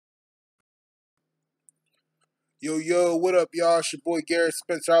Yo, what up, y'all? It's your boy Garrett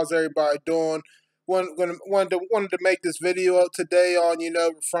Spencer. How's everybody doing? Wanted to make this video out today on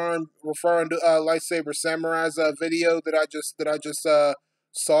referring to Lightsaber Samurai's video that I just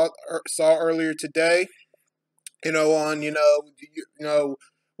saw earlier today. On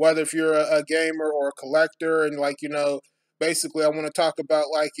whether if you're a gamer or a collector, and basically I want to talk about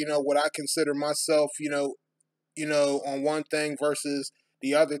what I consider myself on one thing versus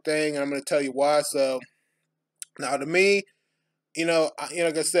the other thing, and I'm going to tell you why. So now to me,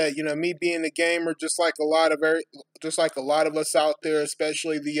 like I said, me being a gamer, just like a lot of us out there,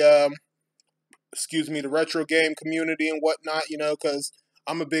 especially the retro game community and whatnot, because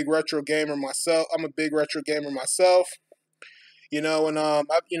I'm a big retro gamer myself. And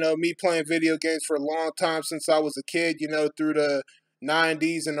me playing video games for a long time since I was a kid, through the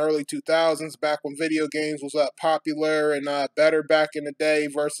 '90s and early 2000s, back when video games was popular and better back in the day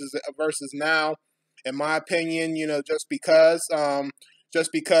versus now. In my opinion, just because certain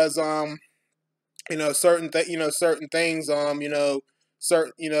things certain things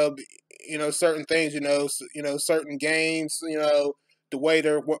certain games the way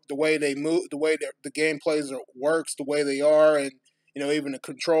they move, the way that the gameplays works, the way they are, and even the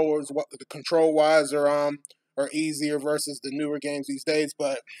controllers, what the control wise are easier versus the newer games these days.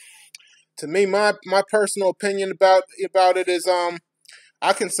 But to me, my personal opinion about it is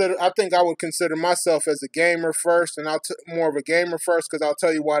I think I would consider myself as a gamer first, and more of a gamer first, because I'll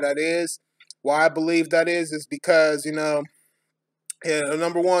tell you why that is. Why I believe that is because yeah,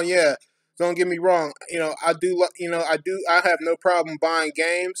 number one, yeah. Don't get me wrong. I have no problem buying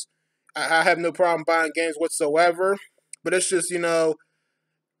games. I have no problem buying games whatsoever. But it's just and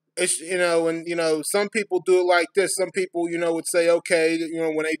some people do it like this. Some people would say, okay,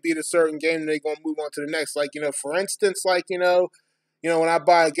 when they beat a certain game, they're gonna move on to the next. Like for instance, when I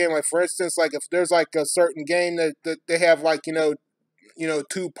buy a game, like for instance, like if there's like a certain game that they have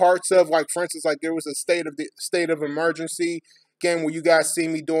two parts of, like for instance, like there was a state of emergency game where you guys see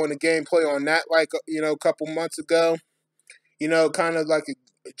me doing the gameplay on that, a couple months ago. Kind of like a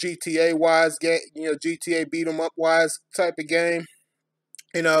GTA wise game, GTA beat 'em up wise type of game.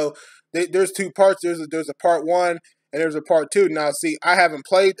 You know, there's two parts. There's a part one and there's a part two. Now, see, I haven't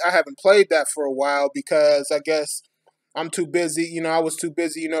played that for a while because I guess I'm too busy. I was too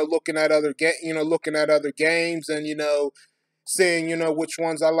busy. Looking at other games, and seeing which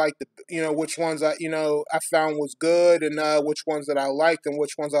ones I like, which ones I found was good, and which ones that I liked and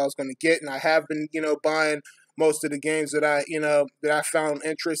which ones I was going to get. And I have been buying most of the games that I found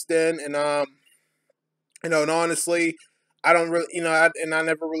interest in, and honestly, I don't really, and I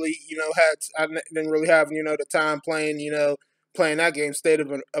never really, didn't really have, the time playing, playing that game, State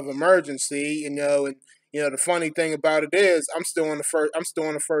of Emergency, and the funny thing about it is, I'm still on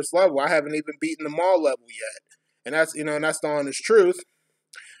the first level. I haven't even beaten the mall level yet, and that's the honest truth.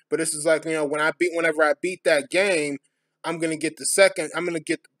 But this is like, whenever I beat that game, I'm gonna get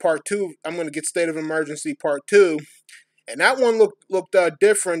part two. I'm gonna get State of Emergency Part Two, and that one looked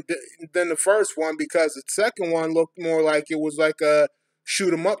different than the first one because the second one looked more like it was like a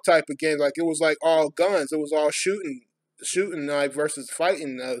shoot 'em up type of game. Like it was like all guns. It was all shooting like versus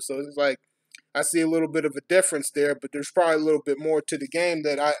fighting though. So it's like I see a little bit of a difference there, but there's probably a little bit more to the game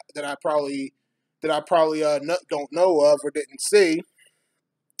that I probably don't know of or didn't see.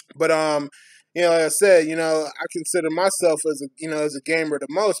 But like I said, I consider myself as a gamer the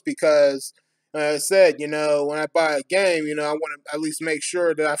most because, like I said, when I buy a game, I want to at least make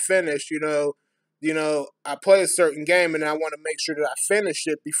sure that I finish. I play a certain game and I want to make sure that I finish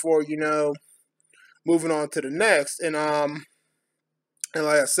it before moving on to the next. And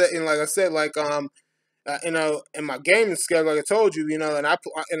like I said, in my gaming schedule, like I told you, and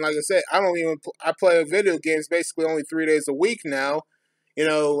like I said, I play video games basically only 3 days a week now.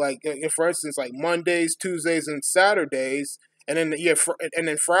 For instance, like Mondays, Tuesdays, and Saturdays, and then and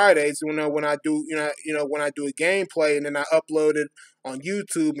then Fridays. When I do, when I do a gameplay, and then I upload it on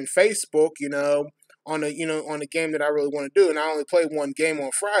YouTube and Facebook. On the game that I really want to do, and I only play one game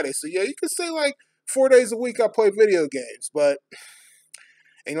on Friday. So yeah, you could say like 4 days a week I play video games, but.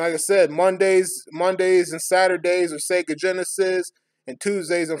 And like I said, Mondays and Saturdays are Sega Genesis, and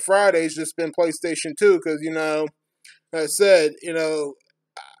Tuesdays and Fridays just been PlayStation 2 because like I said,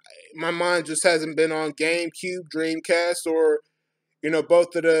 my mind just hasn't been on GameCube, Dreamcast, or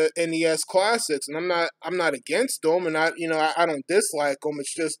both of the NES classics, and I'm not against them, and I don't dislike them.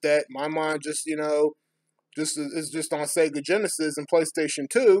 It's just that my mind just is just on Sega Genesis and PlayStation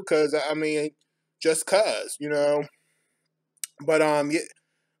 2 because just cause.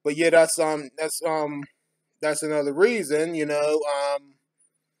 But yeah, that's another reason.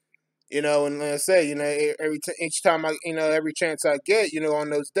 And like I say, each time every chance I get, on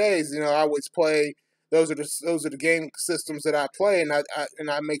those days, I always play. Those are the game systems that I play, and I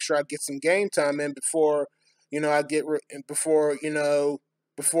make sure I get some game time in before, I get before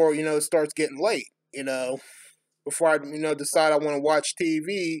it starts getting late. Before I decide I want to watch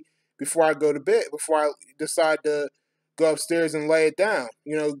TV, before I go to bed, before I decide to go upstairs and lay it down.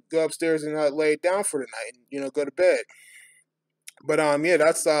 Go upstairs and lay it down for the night. And, go to bed. But yeah,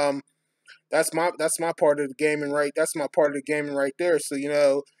 that's my part of the gaming, right? That's my part of the gaming right there. So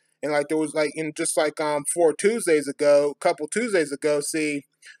and like there was like in just like 4 Tuesdays ago, a couple Tuesdays ago. See,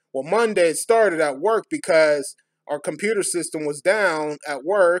 well, Monday it started at work because our computer system was down at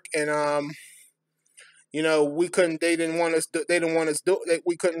work, and we couldn't. They didn't want us. They didn't want us do.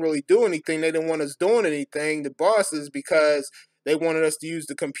 We couldn't really do anything. They didn't want us doing anything. The bosses, because they wanted us to use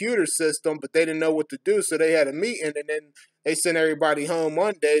the computer system, but they didn't know what to do. So they had a meeting, and then they sent everybody home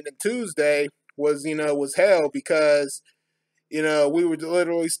Monday. And then Tuesday was hell because we were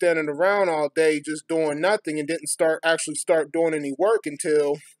literally standing around all day just doing nothing and didn't start doing any work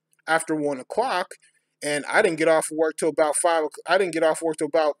until after 1 o'clock. And I didn't get off of work till about 5. I didn't get off work till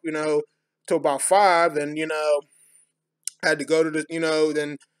about 5, and had to go to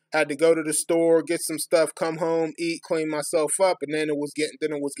then had to go to the store, get some stuff, come home, eat, clean myself up, and then it was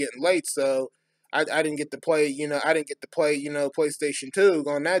getting late. So I didn't get to play PlayStation 2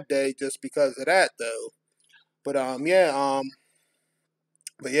 on that day just because of that though. But like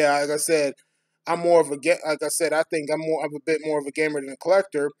I said, like I said, I think I'm a bit more of a gamer than a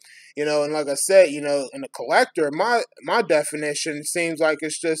collector, and like I said, and a collector, my definition seems like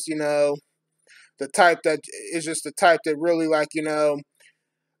it's just, the type that is just the type that really like,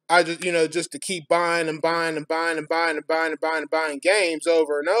 I just just to keep buying and buying and buying and buying and buying and buying and buying games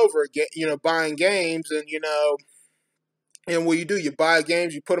over and over again, buying games, and what you buy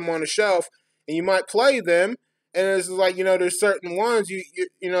games, you put them on the shelf, and you might play them, and it's like there's certain ones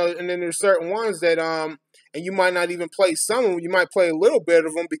and then there's certain ones that and you might not even play some of them. You might play a little bit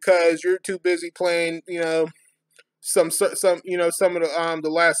of them because you're too busy playing some of the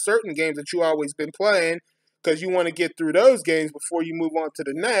last certain games that you always been playing because you want to get through those games before you move on to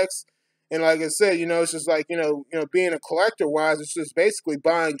the next. And like I said, it's just like being a collector wise, it's just basically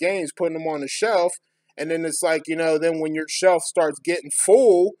buying games, putting them on the shelf, and then it's like then when your shelf starts getting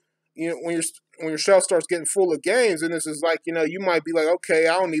full, when your shelf starts getting full of games, and this is like you might be like, okay,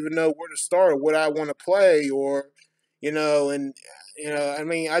 I don't even know where to start or what I want to play, or and I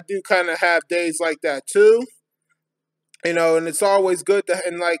mean, I do kind of have days like that too, and it's always good to,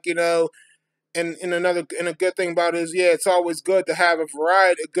 and like and a good thing about it is, yeah, it's always good to have a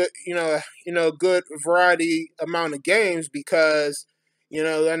good good variety amount of games because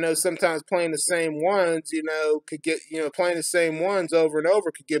I know sometimes playing the same ones could get playing the same ones over and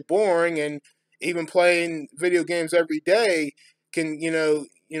over could get boring, and even playing video games every day can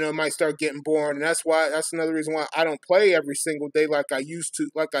might start getting boring, and that's another reason why I don't play every single day like I used to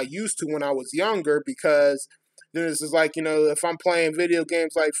when I was younger, because then this is like if I'm playing video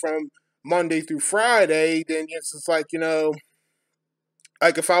games like from Monday through Friday, then it's just like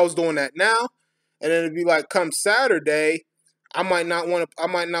like if I was doing that now, and then it'd be like come Saturday, I might not want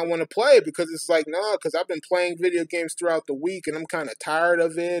to play because it's like no, because I've been playing video games throughout the week and I'm kind of tired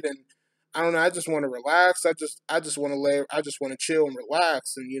of it, and I don't know, I just want to relax. I just want to chill and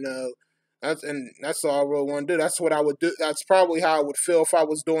relax, and that's all I really want to do. That's what I would do. That's probably how I would feel if I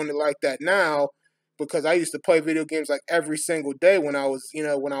was doing it like that now, because I used to play video games like every single day when I was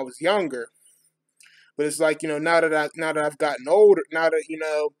younger. But it's like now that I've gotten older, now that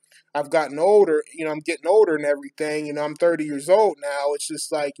I've gotten older, I'm getting older and everything. I'm 30 years old now. It's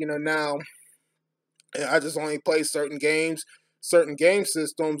just like now I just only play certain game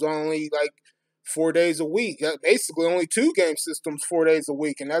systems only like 4 days a week. Basically, only two game systems 4 days a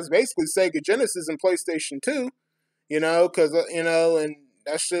week, and that's basically Sega Genesis and PlayStation 2. Because and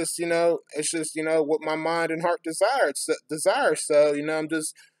that's just it's just what my mind and heart desires. So I'm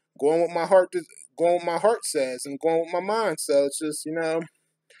just going with my heart, going with my heart says, and going with my mind. So it's just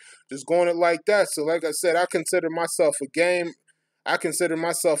going it like that. So like I said, I consider myself a gamer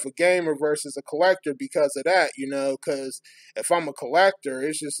versus a collector because of that, because if I'm a collector,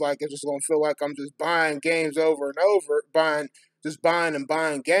 it's just like it's just gonna feel like I'm just buying games over and over, buying and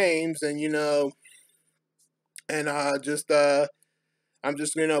buying games, and and just I'm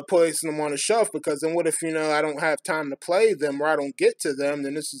just placing them on the shelf, because then what if I don't have time to play them or I don't get to them?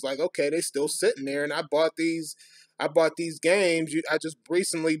 Then this is like, okay, they still sitting there, and I bought these games. I just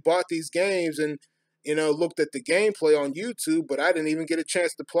recently bought these games and looked at the gameplay on YouTube, but I didn't even get a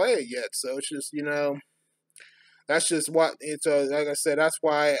chance to play it yet. So it's just that's just what it's. Like I said, that's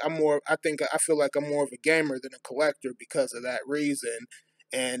why I'm more. I feel like I'm more of a gamer than a collector because of that reason.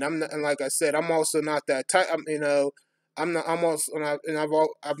 And I'm not, and like I said, I'm also not that type. I'm not. I'm also,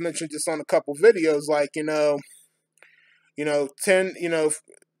 I've mentioned this on a couple videos. Like 10, 10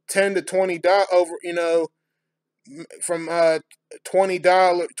 to $20 over, from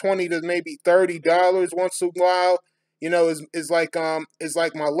 $20 to maybe $30 once in a while, is like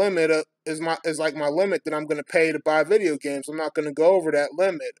my limit. Is like my limit that I'm gonna pay to buy video games. I'm not gonna go over that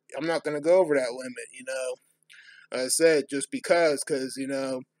limit. I'm not gonna go over that limit. Like I said, just because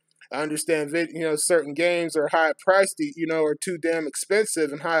I understand certain games are high priced, are too damn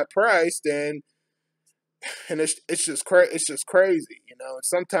expensive and high priced, and it's just crazy. And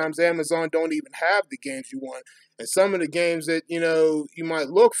sometimes Amazon don't even have the games you want, and some of the games that you might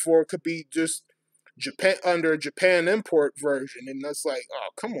look for could be just Japan under a Japan import version, and that's like, oh,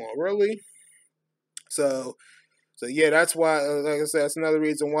 come on, really? So so yeah, that's why, like I said, that's another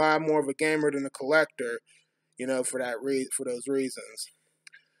reason why I'm more of a gamer than a collector. For those reasons.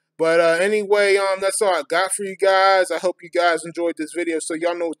 But anyway, that's all I got for you guys. I hope you guys enjoyed this video. So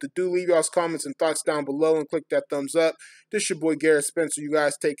y'all know what to do. Leave y'all's comments and thoughts down below and click that thumbs up. This your boy Garrett Spencer. You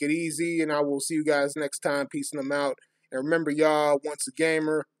guys take it easy, and I will see you guys next time. Peace and I'm out. And remember, y'all, once a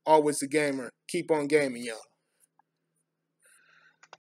gamer, always a gamer. Keep on gaming, y'all.